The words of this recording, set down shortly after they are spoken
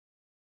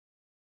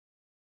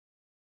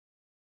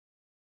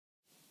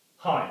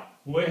Hi,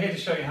 we're here to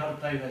show you how to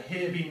play the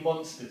Here Be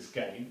Monsters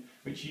game,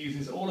 which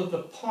uses all of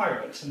the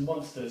pirates and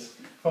monsters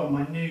from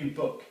my new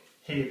book,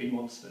 Here Be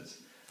Monsters.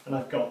 And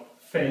I've got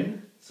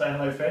Finn, say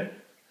hello Finn.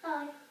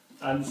 Hi.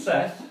 And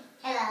Seth.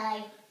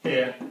 Hello.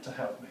 Here to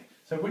help me.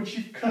 So once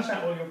you've cut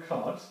out all your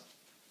cards,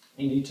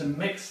 you need to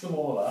mix them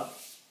all up.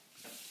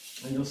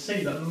 And you'll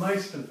see that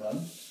most of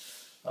them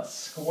are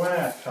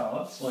square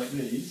cards, like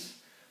these,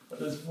 but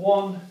there's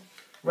one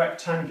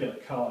rectangular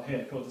card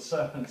here called the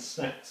Serpent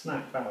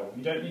Snack Barrel.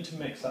 You don't need to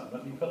mix that,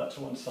 let me put that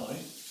to one side.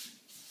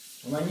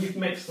 And when you've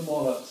mixed them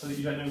all up so that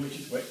you don't know which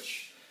is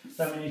which,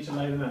 then we need to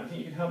lay them out. Think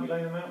you can help me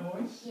lay them out,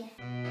 boys? Yeah.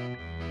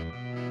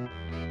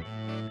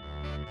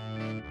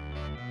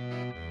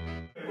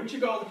 Once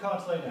you've got all the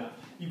cards laid out,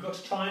 you've got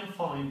to try and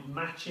find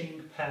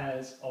matching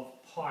pairs of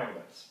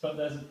pirates. But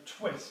there's a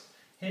twist.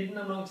 Hidden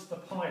amongst the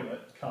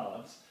pirate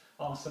cards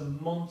are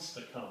some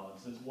monster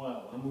cards as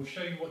well, and we'll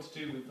show you what to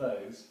do with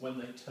those when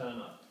they turn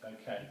up,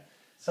 okay?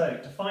 So,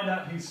 to find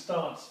out who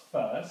starts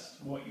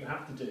first, what you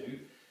have to do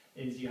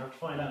is you have to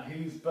find out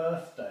whose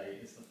birthday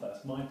is the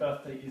first. My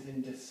birthday is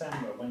in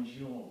December. When's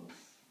yours?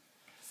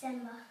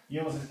 December.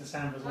 Yours is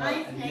December as well,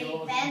 Mine's and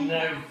yours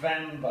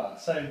November.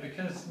 So,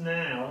 because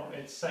now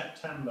it's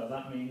September,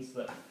 that means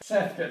that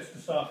Seth gets to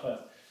start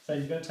first. So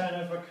he's going to turn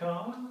over a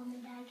card.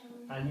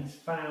 And he's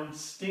found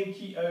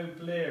Stinky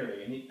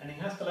O'Bleary, and he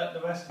has to let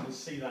the rest of us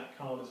see that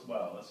card as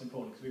well. That's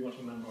important because we want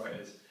to remember what it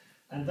is.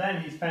 And then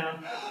he's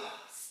found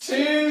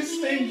two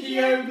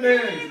Stinky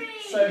O'Blearys,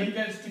 so he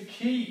gets to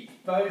keep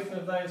both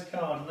of those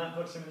cards, and that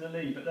puts him in the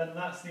lead. But then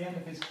that's the end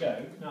of his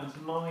go. Now it's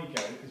my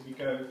go because we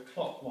go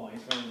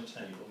clockwise around the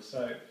table.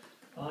 So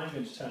I'm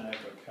going to turn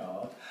over a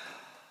card.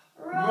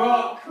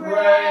 Rock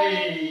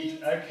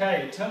Raid!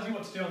 Okay, it tells you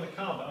what to do on the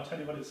card, but I'll tell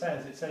you what it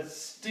says. It says,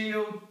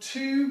 steal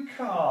 2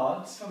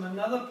 cards from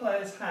another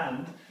player's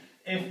hand.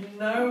 If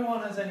no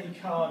one has any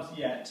cards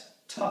yet,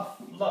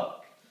 tough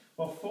luck.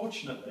 Well,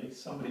 fortunately,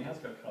 somebody has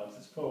got cards.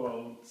 It's poor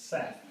old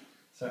Seth.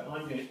 So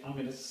I'm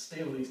going to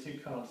steal these 2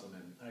 cards from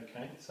him.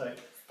 Okay, so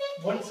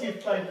once you've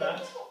played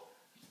that,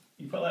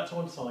 you put that to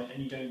one side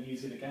and you don't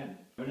use it again.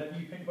 Whenever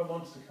you pick up a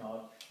monster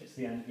card, it's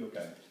the end of your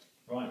go.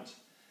 Right.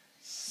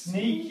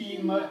 Sneaky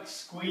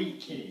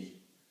McSqueaky.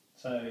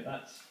 So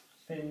that's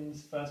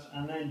Finn's first,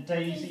 and then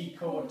Daisy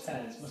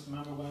Cortez. Must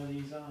remember where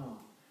these are.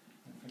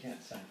 Don't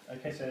forget Sam.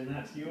 Okay, so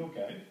that's your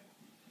go.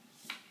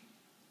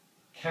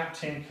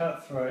 Captain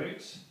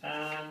Cutthroat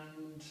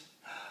and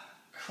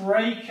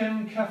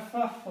Kraken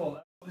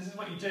Kerfuffle. This is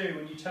what you do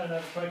when you turn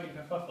over Kraken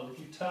Kerfuffle. If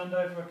you've turned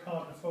over a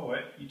card before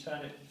it, you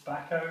turn it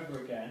back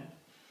over again.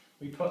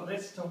 We put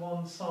this to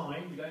one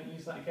side. We don't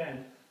use that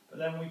again, but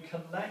then we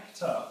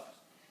collect up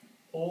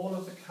all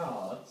of the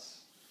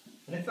cards,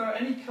 and if there are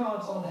any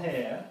cards on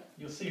here,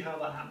 you'll see how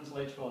that happens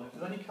later on. If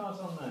there's any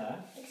cards on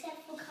there,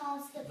 except for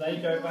cards that they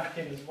go back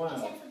in as well.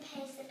 Except for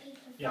pairs that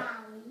people have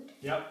found.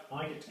 Yep,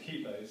 I get to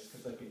keep those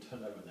because they've been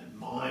turned over and they're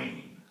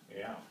mine.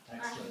 Yeah,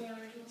 excellent.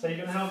 So you're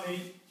going to help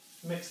me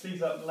mix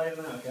these up and lay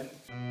them out again.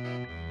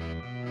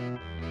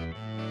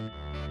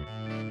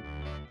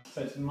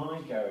 So it's my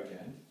go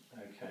again.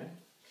 Okay.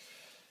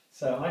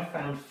 So I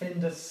found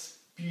Finder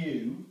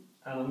Spew,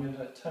 and I'm going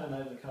to turn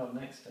over the card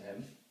next to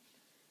him,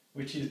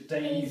 which is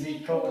Daisy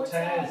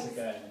Cortez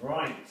again.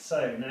 Right,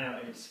 so now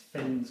it's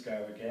Finn's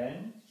go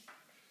again.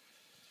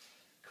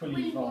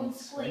 Quilly Von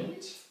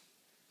Squint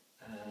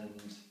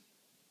and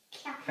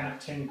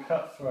Captain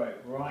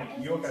Cutthroat. Right,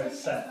 your go,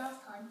 Seth.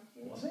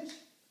 Was it?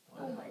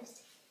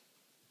 Almost.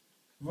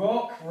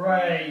 Rock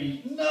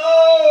Raid.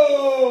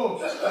 No!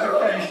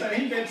 Okay, so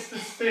he gets to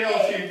steal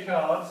 2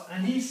 cards,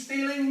 and he's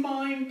stealing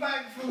mine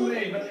back from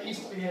me, but at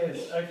least he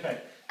is.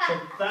 Okay. So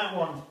that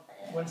one,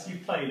 once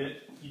you've played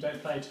it, you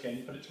don't play it again,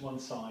 you put it to one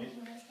side.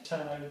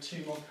 Turn over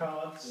 2 more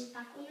cards.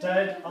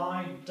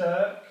 Dead-Eyed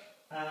Dirk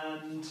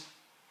and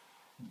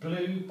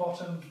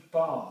Blue-Bottomed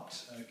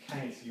Bart.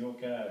 Okay, so your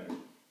go.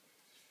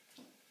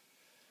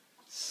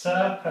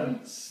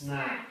 Serpent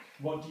Snack.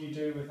 What do you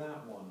do with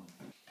that one?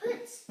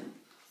 Put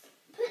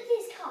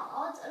these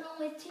cards along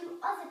with 2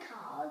 other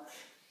cards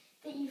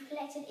that you've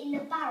collected in the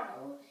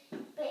barrel,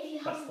 but if you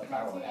haven't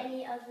collected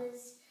any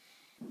others,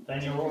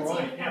 then you're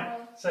alright,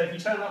 yeah. So if you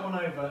turn that one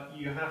over,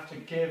 you have to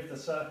give the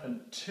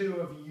serpent 2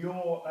 of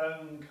your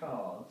own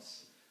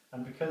cards,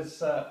 and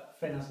because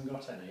Finn hasn't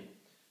got any,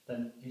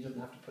 then he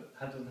doesn't have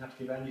to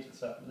give any to the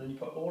serpent. Then you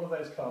put all of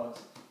those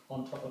cards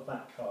on top of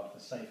that card for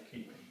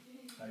safekeeping.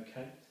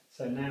 Okay.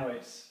 So now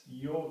it's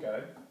your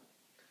go.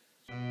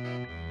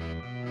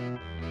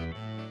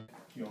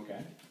 Your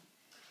go.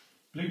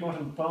 Blue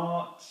Bottom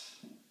Bart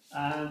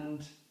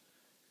and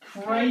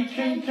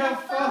Kraken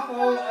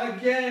Kerfuffle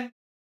again.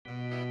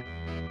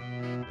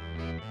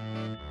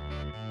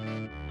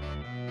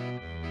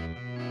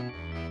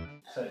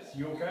 So it's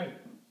your go.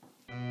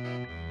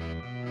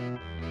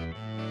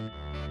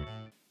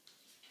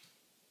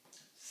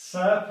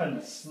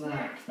 Serpent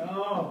Snack.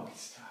 Oh,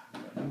 you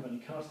haven't got any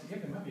cards to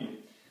give him, have you?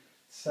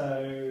 So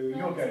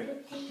your go.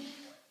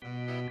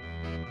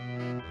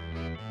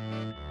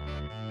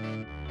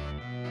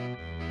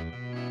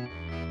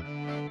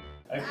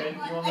 Okay,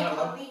 you want that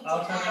one?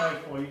 I'll turn it over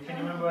for you. Can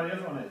you remember where the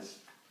other one is?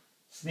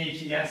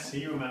 Sneaky, yes,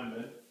 he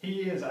remembered.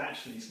 He is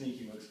actually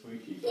sneaky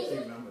McSqueaky.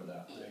 You remember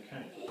that?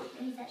 Okay.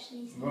 He's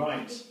actually sneaky.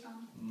 Right,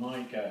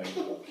 my go.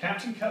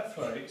 Captain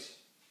Cutthroat.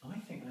 I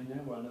think I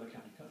know where another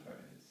Captain Cutthroat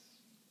is.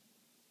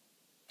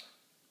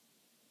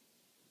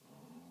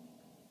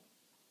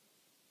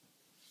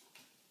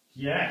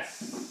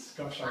 Yes!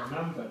 Gosh, I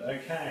remembered.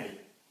 Okay.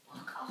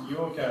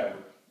 Your go.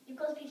 You've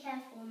got to be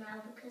careful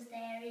now because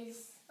there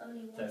is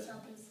only one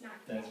sopping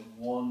snack. There's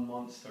one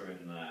monster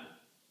in there.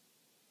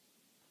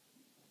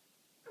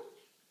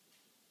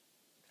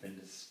 Then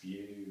to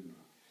spew.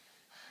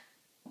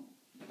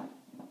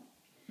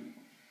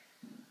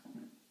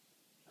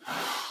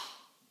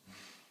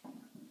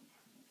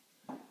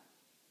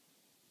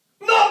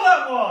 Not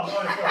that one!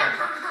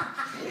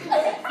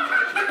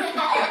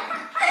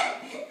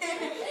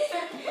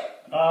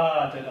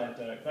 Oh, Dead Eye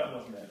Dirk, that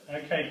wasn't it.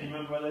 Okay, can you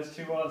remember where those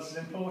two are? This is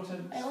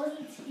important. It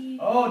wasn't two.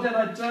 Oh, Dead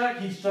Eye Dirk,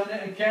 he's done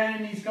it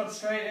again. He's got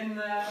straight in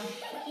there.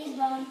 He's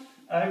won.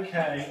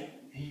 Okay,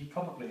 he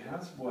probably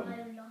has won.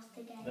 I lost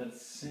again.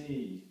 Let's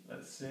see.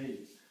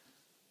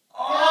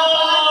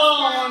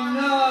 Oh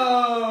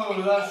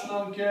no, that's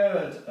not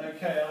good.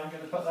 Okay, I'm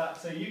going to put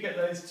that. So you get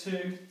those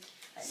two.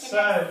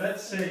 So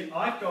let's see.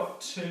 I've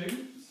got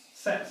 2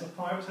 sets of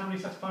pirates. How many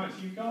sets of pirates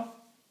have you got?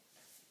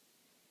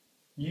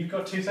 You've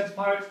got 2 sets of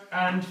pirates,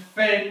 and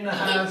Finn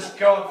has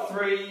got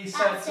 3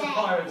 sets of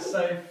pirates.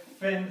 So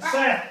Finn,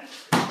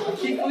 Seth. I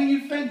keep calling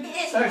you Finn.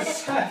 So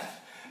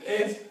Seth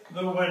is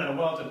the winner.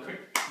 Well done. Quick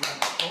round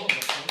of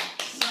applause.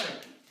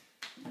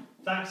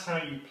 That's how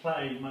you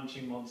play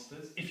Munching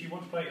Monsters. If you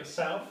want to play it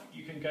yourself,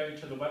 you can go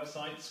to the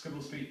website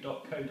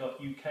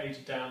scribblespeak.co.uk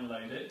to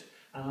download it,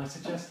 and I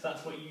suggest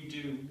that's what you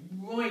do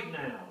right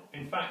now.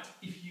 In fact,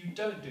 if you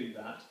don't do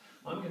that,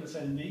 I'm going to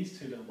send these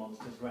 2 little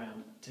monsters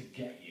round to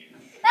get you.